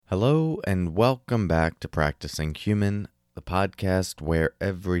Hello and welcome back to Practicing Human, the podcast where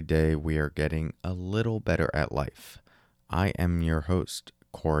every day we are getting a little better at life. I am your host,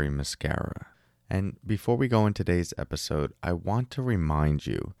 Corey Mascara. And before we go into today's episode, I want to remind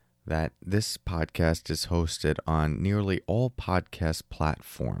you that this podcast is hosted on nearly all podcast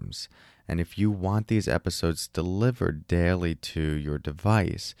platforms. And if you want these episodes delivered daily to your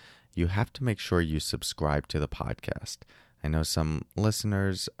device, you have to make sure you subscribe to the podcast. I know some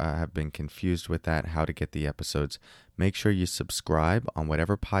listeners have been confused with that, how to get the episodes. Make sure you subscribe on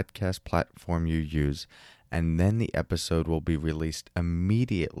whatever podcast platform you use, and then the episode will be released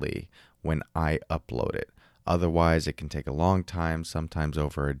immediately when I upload it. Otherwise, it can take a long time, sometimes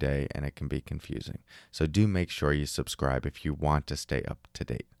over a day, and it can be confusing. So do make sure you subscribe if you want to stay up to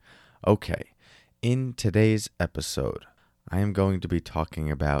date. Okay, in today's episode, I am going to be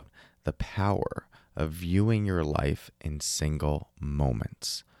talking about the power of viewing your life in single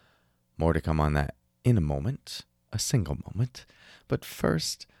moments. More to come on that in a moment, a single moment. But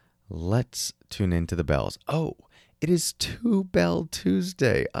first, let's tune into the bells. Oh, it is Two Bell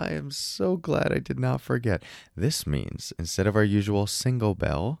Tuesday. I am so glad I did not forget. This means instead of our usual single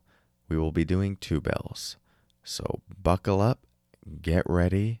bell, we will be doing two bells. So buckle up, get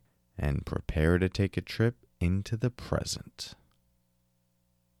ready, and prepare to take a trip into the present.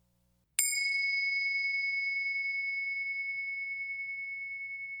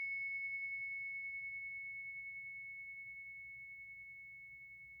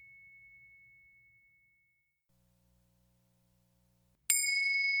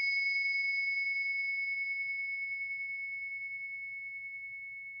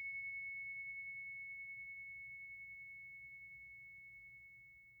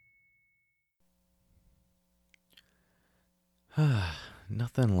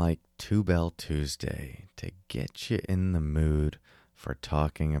 Nothing like Two Bell Tuesday to get you in the mood for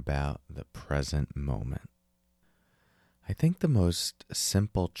talking about the present moment. I think the most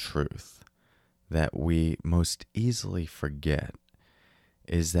simple truth that we most easily forget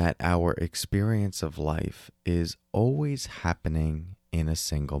is that our experience of life is always happening in a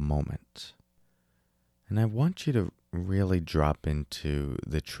single moment. And I want you to really drop into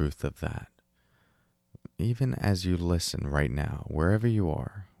the truth of that. Even as you listen right now, wherever you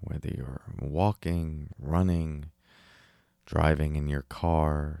are, whether you're walking, running, driving in your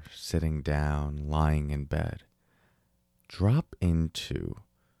car, sitting down, lying in bed, drop into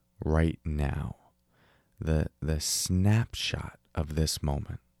right now the snapshot of this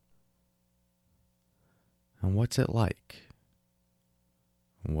moment. And what's it like?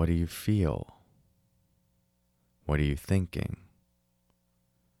 What do you feel? What are you thinking?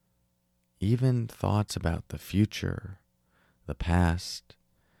 Even thoughts about the future, the past,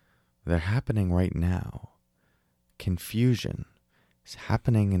 they're happening right now. Confusion is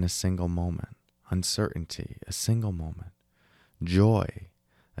happening in a single moment. Uncertainty, a single moment. Joy,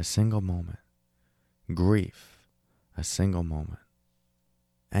 a single moment. Grief, a single moment.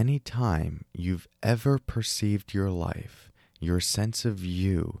 Anytime you've ever perceived your life, your sense of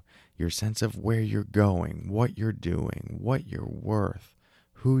you, your sense of where you're going, what you're doing, what you're worth,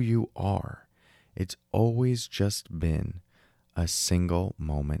 who you are, it's always just been a single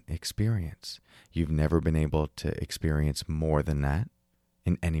moment experience. You've never been able to experience more than that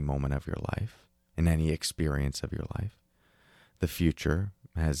in any moment of your life, in any experience of your life. The future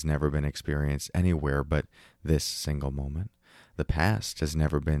has never been experienced anywhere but this single moment. The past has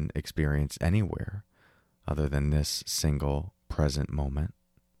never been experienced anywhere other than this single present moment.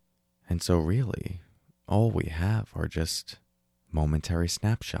 And so really, all we have are just momentary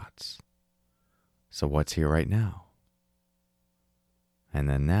snapshots. So what's here right now? And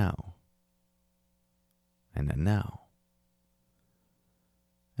then now. And then now.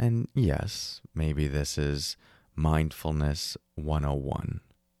 And yes, maybe this is mindfulness 101,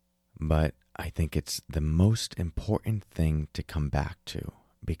 but I think it's the most important thing to come back to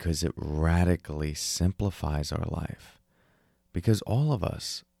because it radically simplifies our life. Because all of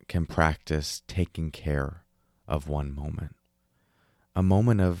us can practice taking care of one moment. A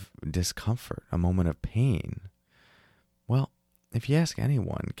moment of discomfort, a moment of pain. Well, if you ask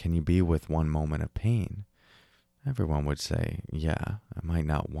anyone, can you be with one moment of pain? Everyone would say, yeah, I might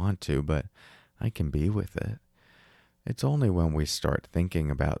not want to, but I can be with it. It's only when we start thinking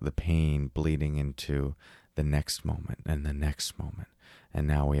about the pain bleeding into the next moment and the next moment. And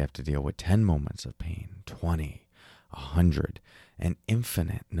now we have to deal with 10 moments of pain, 20, 100, an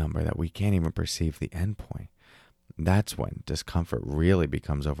infinite number that we can't even perceive the end point. That's when discomfort really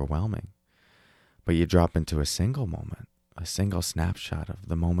becomes overwhelming. But you drop into a single moment, a single snapshot of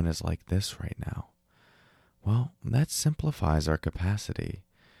the moment is like this right now. Well, that simplifies our capacity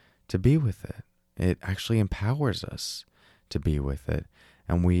to be with it. It actually empowers us to be with it,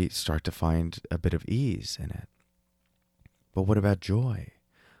 and we start to find a bit of ease in it. But what about joy?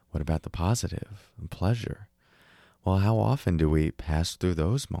 What about the positive and pleasure? Well, how often do we pass through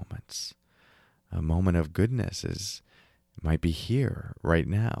those moments? A moment of goodness might be here right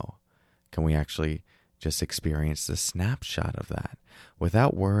now. Can we actually just experience the snapshot of that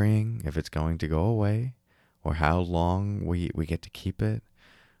without worrying if it's going to go away or how long we get to keep it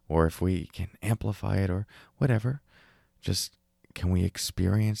or if we can amplify it or whatever? Just can we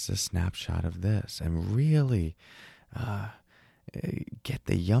experience the snapshot of this and really get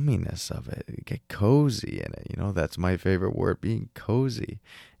the yumminess of it, get cozy in it? That's my favorite word, being cozy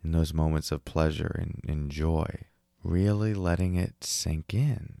in those moments of pleasure and joy. Really letting it sink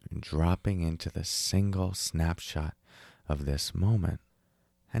in, dropping into the single snapshot of this moment.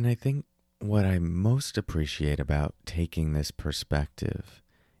 And I think what I most appreciate about taking this perspective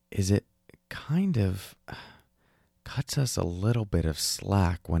is it kind of cuts us a little bit of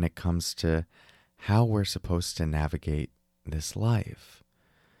slack when it comes to how we're supposed to navigate this life.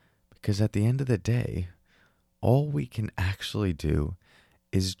 Because at the end of the day, all we can actually do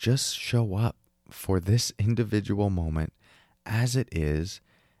is just show up for this individual moment as it is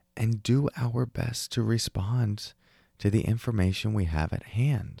and do our best to respond to the information we have at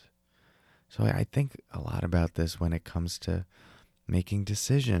hand. So I think a lot about this when it comes to making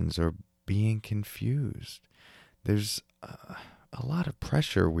decisions or being confused. There's a lot of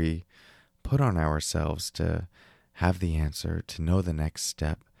pressure we put on ourselves to have the answer, to know the next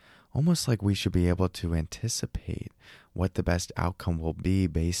step, almost like we should be able to anticipate what the best outcome will be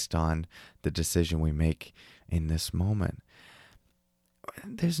based on the decision we make in this moment.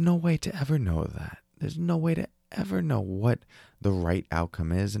 There's no way to ever know that. There's no way to ever know what the right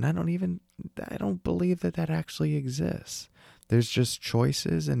outcome is, and I don't believe that actually exists. There's just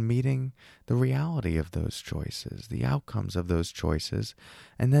choices and meeting the reality of those choices, the outcomes of those choices,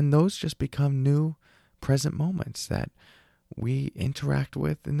 and then those just become new present moments that we interact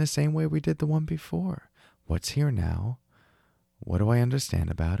with in the same way we did the one before. What's here now? What do I understand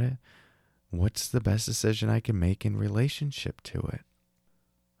about it? What's the best decision I can make in relationship to it?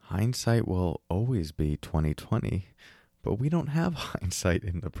 Hindsight will always be 20/20, but we don't have hindsight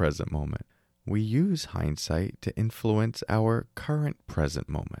in the present moment. We use hindsight to influence our current present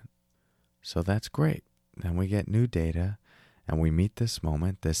moment. So that's great. Then we get new data and we meet this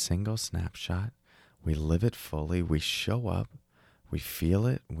moment, this single snapshot. We live it fully. We show up. We feel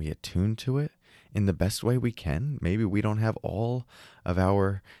it. We attune to it in the best way we can. Maybe we don't have all of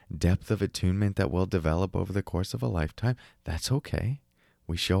our depth of attunement that will develop over the course of a lifetime. That's okay.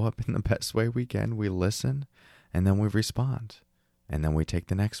 We show up in the best way we can. We listen, and then we respond. And then we take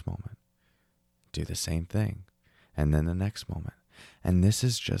the next moment. Do the same thing. And then the next moment. And this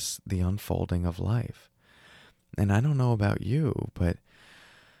is just the unfolding of life. And I don't know about you, but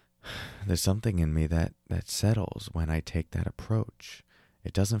there's something in me that settles when I take that approach.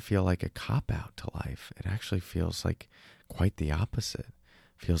 It doesn't feel like a cop-out to life. It actually feels like quite the opposite.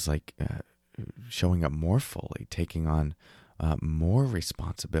 It feels like showing up more fully, taking on more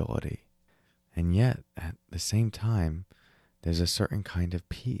responsibility. And yet, at the same time, there's a certain kind of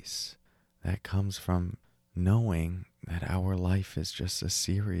peace that comes from knowing that our life is just a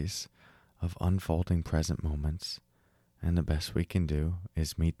series of unfolding present moments. And the best we can do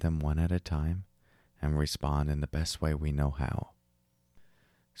is meet them one at a time and respond in the best way we know how.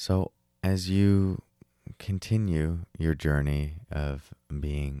 So as you continue your journey of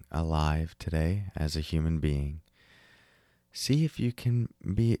being alive today as a human being, see if you can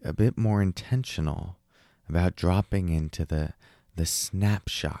be a bit more intentional about dropping into the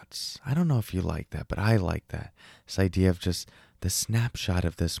snapshots. I don't know if you like that, but I like that. This idea of just the snapshot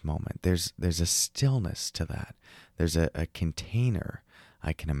of this moment. There's a stillness to that. There's a container,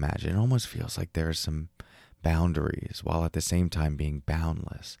 I can imagine. It almost feels like there are some boundaries while at the same time being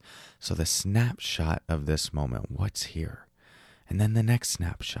boundless. So the snapshot of this moment, what's here? And then the next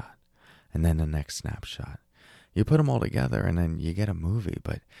snapshot. And then the next snapshot. You put them all together and then you get a movie,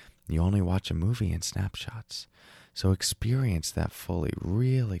 but you only watch a movie in snapshots. So experience that fully,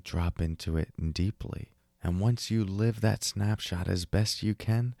 really drop into it deeply. And once you live that snapshot as best you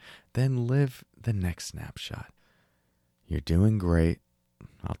can, then live the next snapshot. You're doing great.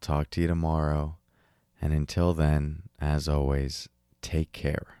 I'll talk to you tomorrow. And until then, as always, take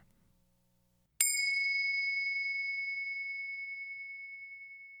care.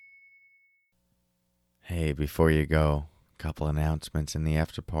 Hey, before you go, a couple announcements in the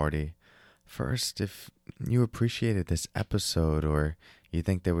after party. First, if you appreciated this episode or you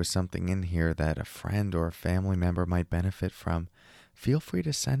think there was something in here that a friend or a family member might benefit from, feel free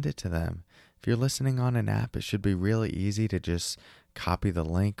to send it to them. If you're listening on an app, it should be really easy to just copy the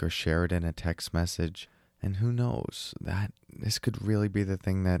link or share it in a text message. And who knows, that this could really be the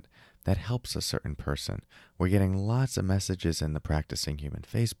thing that helps a certain person. We're getting lots of messages in the Practicing Human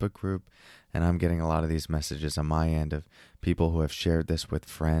Facebook group, and I'm getting a lot of these messages on my end of people who have shared this with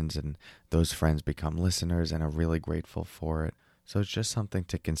friends, and those friends become listeners and are really grateful for it. So it's just something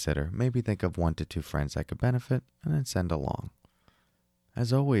to consider. Maybe think of 1 to 2 friends that could benefit and then send along.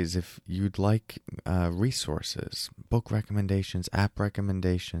 As always, if you'd like resources, book recommendations, app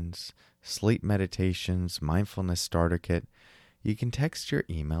recommendations, sleep meditations, mindfulness starter kit, you can text your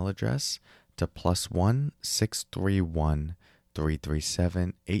email address to +1 631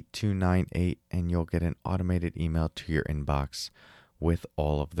 337 8298 and you'll get an automated email to your inbox with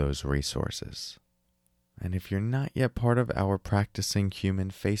all of those resources. And if you're not yet part of our Practicing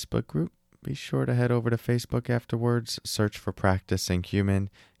Human Facebook group, be sure to head over to Facebook afterwards, search for Practicing Human.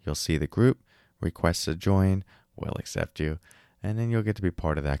 You'll see the group, request to join, we'll accept you, and then you'll get to be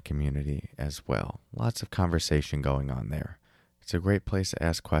part of that community as well. Lots of conversation going on there. It's a great place to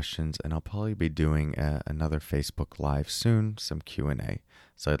ask questions, and I'll probably be doing another Facebook Live soon, some Q&A,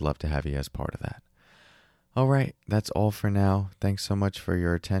 so I'd love to have you as part of that. All right, that's all for now. Thanks so much for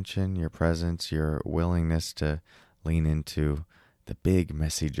your attention, your presence, your willingness to lean into the big,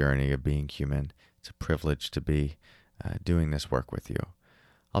 messy journey of being human. It's a privilege to be doing this work with you.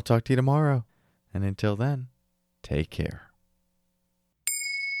 I'll talk to you tomorrow, and until then, take care.